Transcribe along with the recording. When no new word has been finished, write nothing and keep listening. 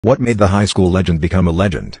What made the high school legend become a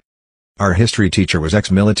legend? Our history teacher was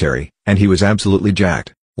ex-military, and he was absolutely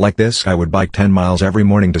jacked. Like this guy would bike 10 miles every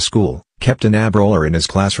morning to school, kept an ab roller in his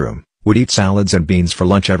classroom, would eat salads and beans for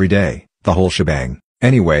lunch every day, the whole shebang.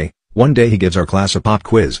 Anyway, one day he gives our class a pop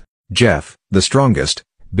quiz. Jeff, the strongest,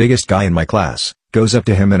 biggest guy in my class, goes up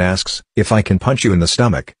to him and asks, "If I can punch you in the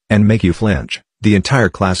stomach, and make you flinch, the entire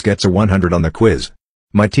class gets a 100 on the quiz."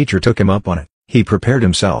 My teacher took him up on it. He prepared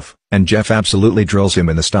himself, and Jeff absolutely drills him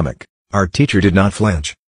in the stomach. Our teacher did not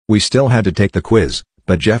flinch. We still had to take the quiz,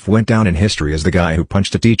 but Jeff went down in history as the guy who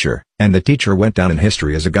punched a teacher, and the teacher went down in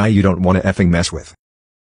history as a guy you don't want to effing mess with.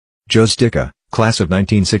 Joe Sticca, class of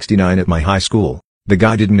 1969 at my high school. The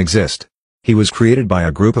guy didn't exist. He was created by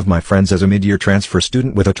a group of my friends as a mid-year transfer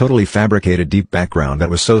student with a totally fabricated deep background that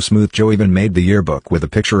was so smooth Joe even made the yearbook with a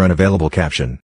picture unavailable caption.